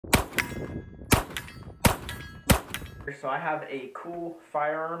So I have a cool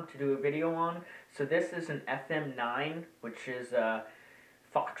firearm to do a video on. So this is an FM-9, which is a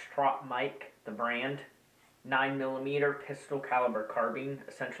Foxtrot mic, the brand. 9mm pistol caliber carbine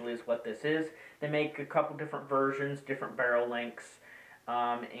essentially is what this is. They make a couple different versions, different barrel lengths,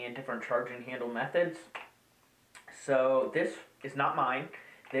 and different charging handle methods. So this is not mine.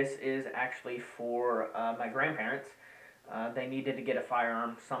 This is actually for my grandparents. They needed to get a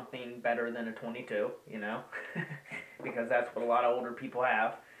firearm, something better than a .22, you know, because that's what a lot of older people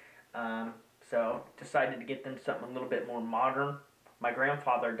have. So decided to get them something a little bit more modern. My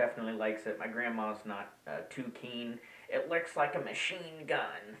grandfather definitely likes it. My grandma's not too keen. It looks like a machine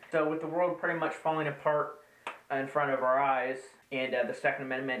gun. So with the world pretty much falling apart in front of our eyes, and the Second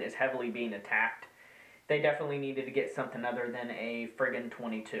Amendment is heavily being attacked, they definitely needed to get something other than a friggin'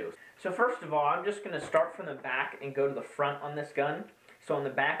 .22. So first of all, I'm just going to start from the back and go to the front on this gun. So on the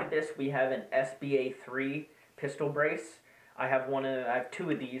back of this, we have an SBA-3 pistol brace. I have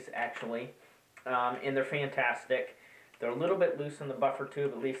two of these actually, and they're fantastic. They're a little bit loose in the buffer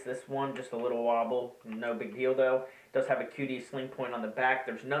tube, at least this one, just a little wobble. No big deal though. It does have a QD sling point on the back.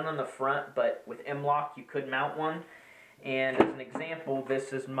 There's none on the front, but with M-LOK you could mount one. And as an example,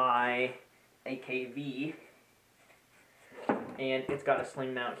 this is my AKV, and it's got a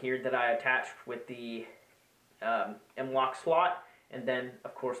sling mount here that I attached with the M-LOK slot, and then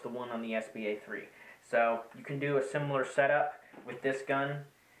of course the one on the SBA-3. So you can do a similar setup with this gun.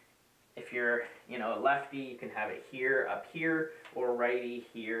 If you're, a lefty, you can have it here, up here, or righty,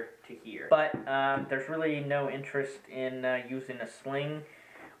 here to here. But there's really no interest in using a sling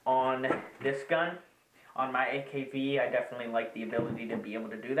on this gun. On my AKV, I definitely like the ability to be able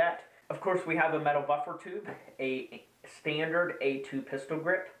to do that. Of course, we have a metal buffer tube, a standard A2 pistol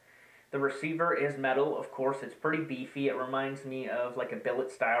grip. The receiver is metal, of course. It's pretty beefy. It reminds me of like a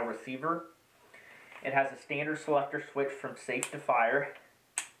billet style receiver. It has a standard selector switch from safe to fire,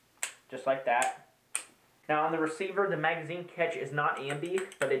 just like that. Now on the receiver, the magazine catch is not ambi,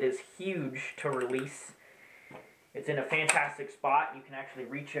 but it is huge to release. It's in a fantastic spot. You can actually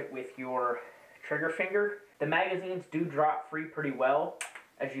reach it with your trigger finger. The magazines do drop free pretty well,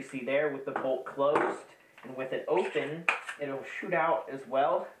 as you see there, with the bolt closed. And with it open, it'll shoot out as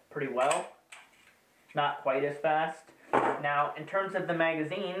well, pretty well. Not quite as fast. Now, in terms of the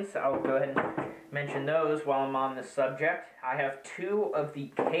magazines, I'll go ahead and mention those while I'm on this subject. I have two of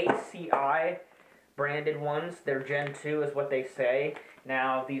the KCI branded ones. They're Gen 2 is what they say.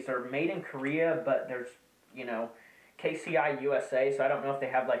 Now, these are made in Korea, but there's, KCI USA, so I don't know if they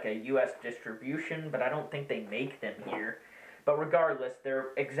have like a US distribution, but I don't think they make them here. But regardless, they're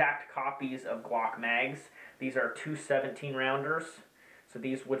exact copies of Glock mags. These are two 17-rounders, so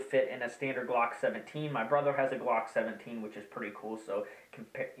these would fit in a standard Glock 17. My brother has a Glock 17, which is pretty cool, so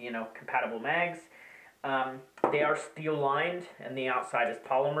compatible mags. They are steel lined, and the outside is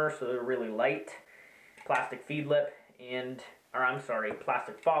polymer, so they're really light. Plastic feed lip,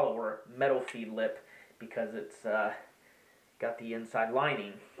 plastic follower, metal feed lip, because it's got the inside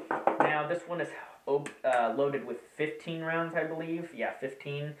lining. Now this one is loaded with 15 rounds, I believe. Yeah,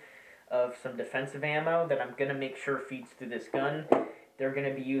 15 of some defensive ammo that I'm going to make sure feeds through this gun. They're going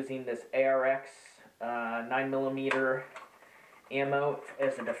to be using this ARX 9mm ammo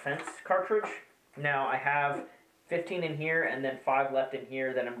as a defense cartridge. Now I have 15 in here and then 5 left in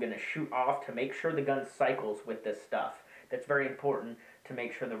here that I'm going to shoot off to make sure the gun cycles with this stuff. That's very important to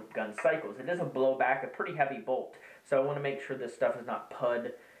make sure the gun cycles. It doesn't blow back, a pretty heavy bolt. So I want to make sure this stuff is not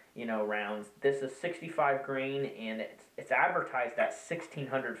PUD, rounds. This is 65 grain, and it's advertised at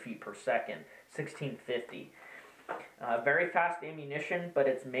 1,600 feet per second, 1,650. Very fast ammunition, but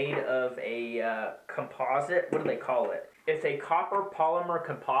it's made of a composite. What do they call it? It's a copper polymer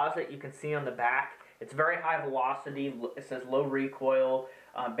composite. You can see on the back. It's very high velocity. It says low recoil,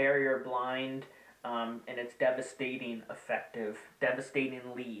 barrier blind, and it's devastatingly effective.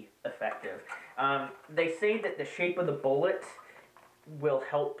 They say that the shape of the bullet will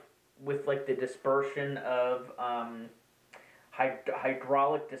help with like the dispersion of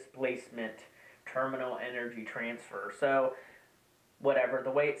hydraulic displacement, terminal energy transfer. So whatever,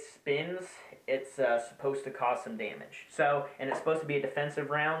 the way it spins, it's supposed to cause some damage. So, and it's supposed to be a defensive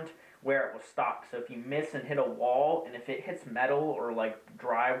round where it will stop. So if you miss and hit a wall, and if it hits metal or like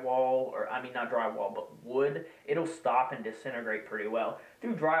drywall, or not drywall, but wood, it'll stop and disintegrate pretty well.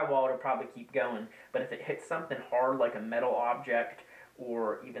 Through drywall, it'll probably keep going, but if it hits something hard like a metal object,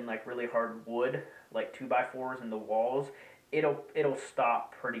 or even like really hard wood, like 2x4s in the walls, it'll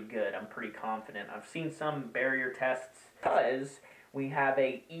stop pretty good. I'm pretty confident. I've seen some barrier tests because we have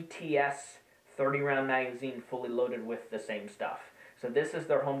a ETS 30-round magazine fully loaded with the same stuff. So this is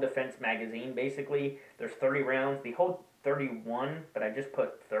their home defense magazine. Basically, there's 30 rounds. They hold 31, but I just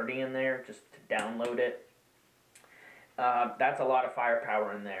put 30 in there just to download it. That's a lot of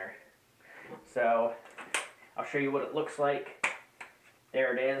firepower in there. So I'll show you what it looks like.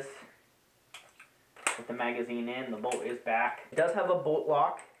 There it is. With the magazine in, the bolt is back. It does have a bolt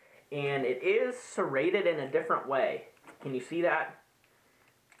lock, and it is serrated in a different way. Can you see that?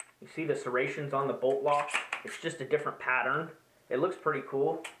 You see the serrations on the bolt lock? It's just a different pattern. It looks pretty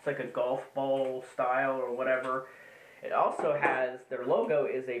cool. It's like a golf ball style or whatever. It also has, their logo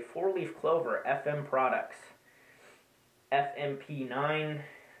is a 4-leaf clover, FM products. FM-9,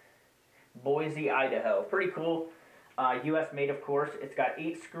 Boise, Idaho. Pretty cool. US made, of course. It's got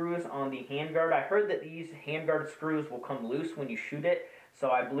 8 screws on the handguard. I heard that these handguard screws will come loose when you shoot it,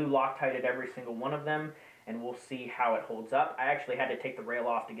 so I blue Loctited every single one of them, and we'll see how it holds up. I actually had to take the rail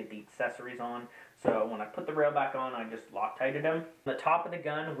off to get the accessories on, so when I put the rail back on, I just Loctited them. On the top of the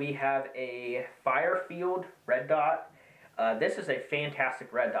gun, we have a Firefield red dot. This is a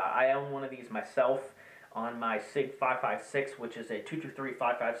fantastic red dot. I own one of these myself on my SIG 556, which is a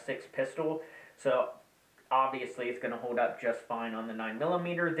 223-556 pistol, so obviously it's going to hold up just fine on the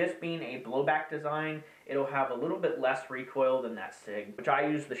 9mm. This being a blowback design, it'll have a little bit less recoil than that SIG, which I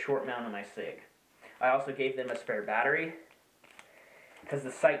use the short mount on my SIG. I also gave them a spare battery, because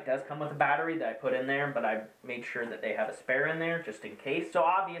the sight does come with a battery that I put in there, but I made sure that they have a spare in there just in case. So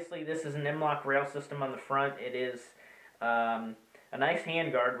obviously this is an M-LOK rail system on the front. It is a nice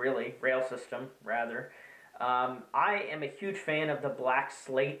handguard, really, rail system, rather. I am a huge fan of the Black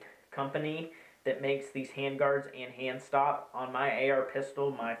Slate company that makes these handguards and hand stop. On my AR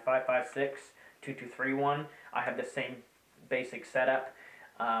pistol, my 556 2231, I have the same basic setup.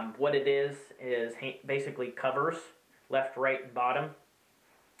 What it is basically covers, left, right, and bottom.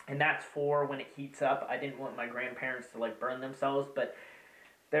 And that's for when it heats up. I didn't want my grandparents to like burn themselves, but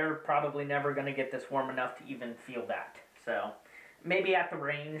they're probably never going to get this warm enough to even feel that. So maybe at the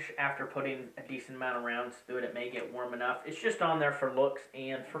range, after putting a decent amount of rounds through it, it may get warm enough. It's just on there for looks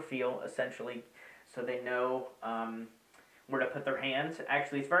and for feel, essentially, so they know where to put their hands.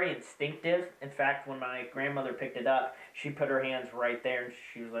 Actually, it's very instinctive. In fact, when my grandmother picked it up, she put her hands right there, and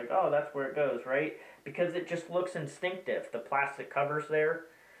she was like, oh, that's where it goes, right? Because it just looks instinctive. The plastic cover's there,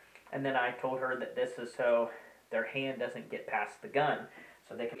 and then I told her that this is so their hand doesn't get past the gun.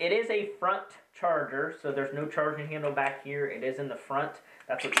 So they can. It is a front charger, so there's no charging handle back here. It is in the front.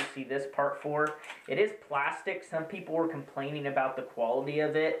 That's what you see this part for. It is plastic. Some people were complaining about the quality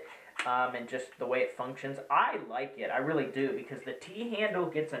of it and just the way it functions. I like it. I really do, because the T-handle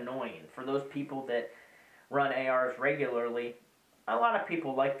gets annoying. For those people that run ARs regularly, a lot of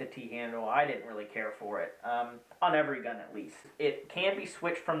people like the T-handle. I didn't really care for it, on every gun at least. It can be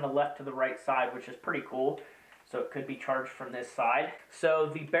switched from the left to the right side, which is pretty cool. So it could be charged from this side. So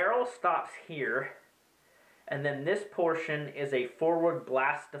the barrel stops here, and then this portion is a forward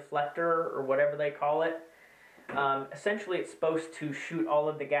blast deflector, or whatever they call it. Essentially, it's supposed to shoot all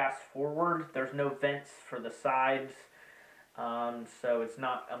of the gas forward. There's no vents for the sides, so it's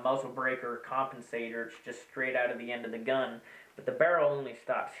not a muzzle brake or compensator. It's just straight out of the end of the gun. But the barrel only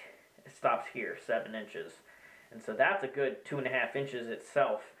stops here, 7 inches. And so that's a good 2.5 inches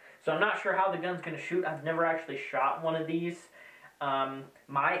itself. So I'm not sure how the gun's going to shoot. I've never actually shot one of these. My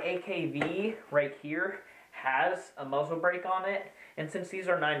AKV right here has a muzzle brake on it. And since these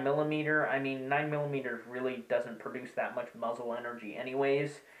are 9mm, I mean, 9mm really doesn't produce that much muzzle energy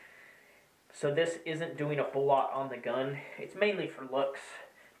anyways. So this isn't doing a whole lot on the gun. It's mainly for looks,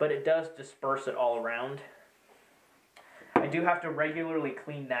 but it does disperse it all around. I do have to regularly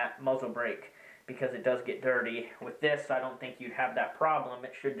clean that muzzle brake, because it does get dirty. With this, I don't think you'd have that problem.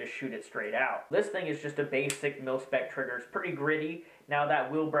 It should just shoot it straight out. This thing is just a basic mil-spec trigger. It's pretty gritty. Now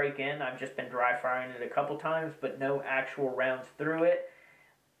that will break in. I've just been dry firing it a couple times, but no actual rounds through it.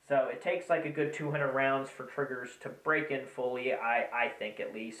 So it takes like a good 200 rounds for triggers to break in fully, I think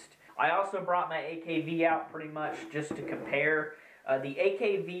at least. I also brought my AKV out pretty much just to compare. The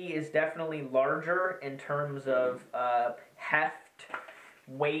AKV is definitely larger in terms of heft,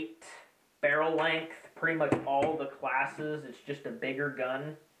 weight, barrel length, pretty much all the classes. It's just a bigger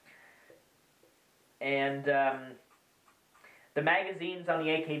gun. And the magazines on the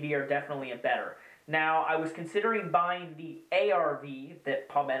AKV are definitely better. Now, I was considering buying the ARV that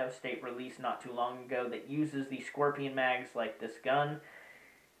Palmetto State released not too long ago that uses the Scorpion mags like this gun.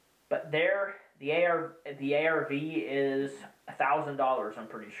 But there, the ARV is $1,000, I'm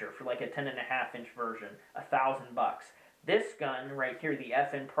pretty sure, for like a 10.5-inch version. $1,000. This gun right here, the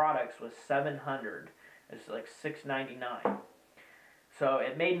FN products, was $700. It's like $699. So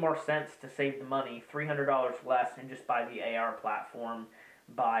it made more sense to save the money, $300 less, and just buy the AR platform,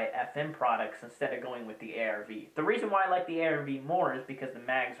 buy FM products instead of going with the ARV. The reason why I like the ARV more is because the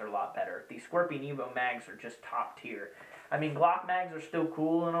mags are a lot better. The Scorpion Evo mags are just top tier. I mean, Glock mags are still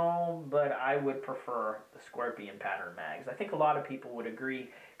cool and all, but I would prefer the Scorpion pattern mags. I think a lot of people would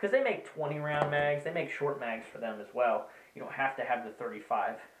agree, because they make 20-round mags. They make short mags for them as well. You don't have to have the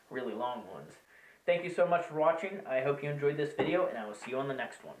 35 really long ones. Thank you so much for watching. I hope you enjoyed this video, and I will see you on the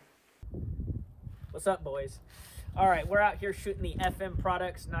next one. What's up, boys? All right, we're out here shooting the FM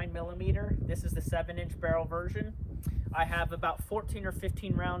Products 9mm. This is the 7-inch barrel version. I have about 14 or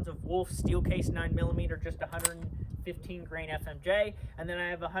 15 rounds of Wolf steel case 9mm, just 115 grain FMJ, and then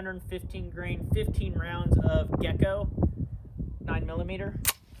I have 115 grain 15 rounds of Gecko 9mm.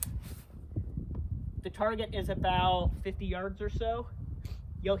 The target is about 50 yards or so.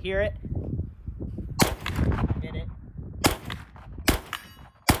 You'll hear it. Did it.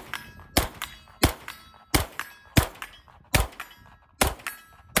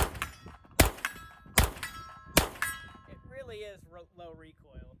 It really is low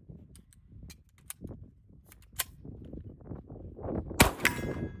recoil.